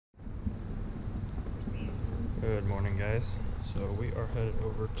Good morning, guys. So we are headed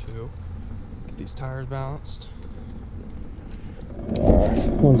over to get these tires balanced.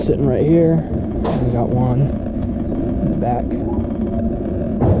 One's sitting right here. We got one in the back.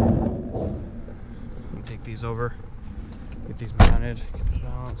 Take these over, get these mounted, get this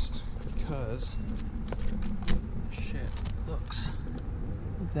balanced, because shit looks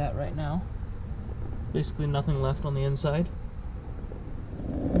like that right now. Basically nothing left on the inside.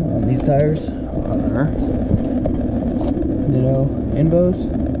 These tires are Nitto Invos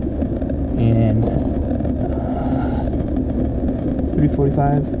and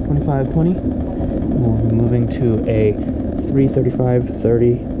 345 25 20. We'll be moving to a 335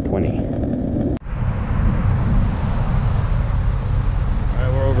 30 20.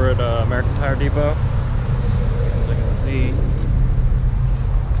 Alright, we're over at American Tire Depot. Look at the Z.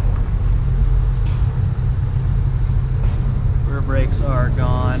 Rear brakes are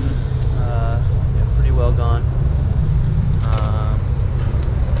gone, yeah, pretty well gone.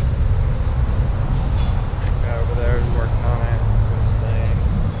 Guy over there is working on it. This thing.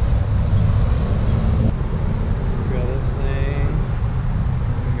 We got this thing.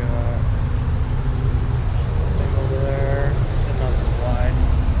 We got this thing over there. Sitting on some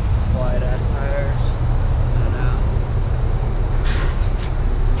wide ass tires. And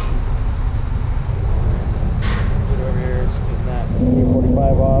over here is getting that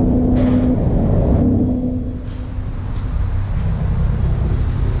 345 off.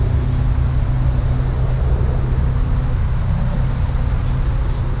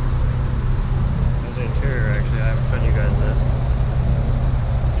 There's the interior, actually. I haven't shown you guys this.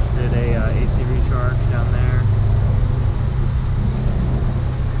 Just did a AC recharge down there.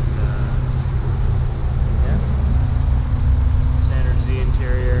 And, yeah. Standard Z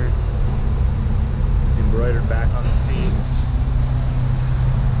interior. Embroidered back on the seats.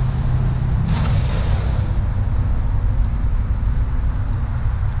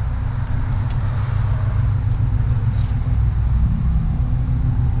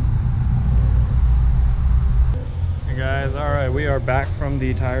 Hey guys, alright, we are back from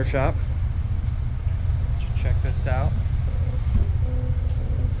the tire shop. Check this out.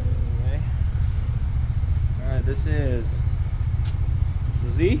 Alright, this is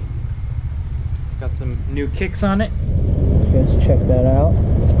the Z. Got some new kicks on it. You guys check that out.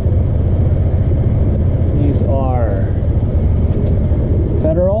 These are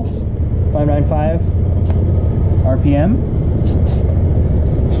Federal 595 RPM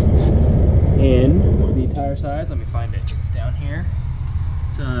in the tire size. Let me find it. It's down here.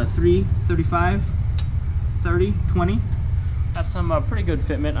 It's a 335 30 20. Has some pretty good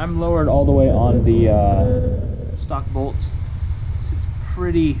fitment. I'm lowered all the way on the stock bolts. So it's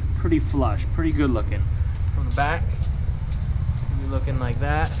pretty flush, pretty good looking. From the back, it'll be looking like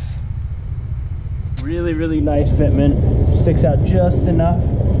that. Really nice fitment. Sticks out just enough.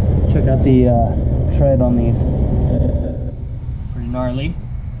 Check out the tread on these. Pretty gnarly.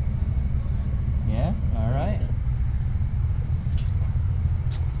 Yeah, alright.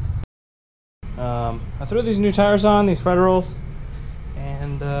 I threw these new tires on, these Federals,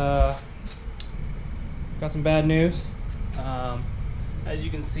 and got some bad news. As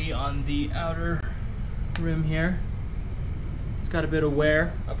you can see on the outer rim here, it's got a bit of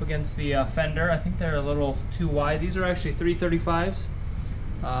wear up against the fender. I think they're a little too wide. These are actually 335s.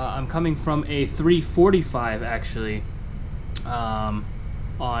 I'm coming from a 345 actually on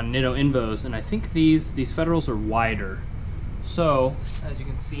Nitto Invos, and I think these Federals are wider. So as you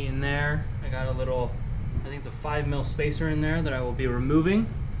can see in there, I got a little, I think it's a 5mm spacer in there that I will be removing.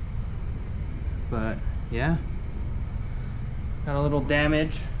 But yeah. Got a little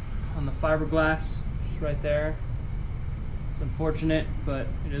damage on the fiberglass, just right there. It's unfortunate, but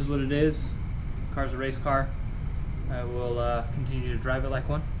it is what it is. Car's a race car. I will continue to drive it like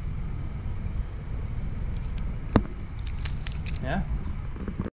one. Yeah.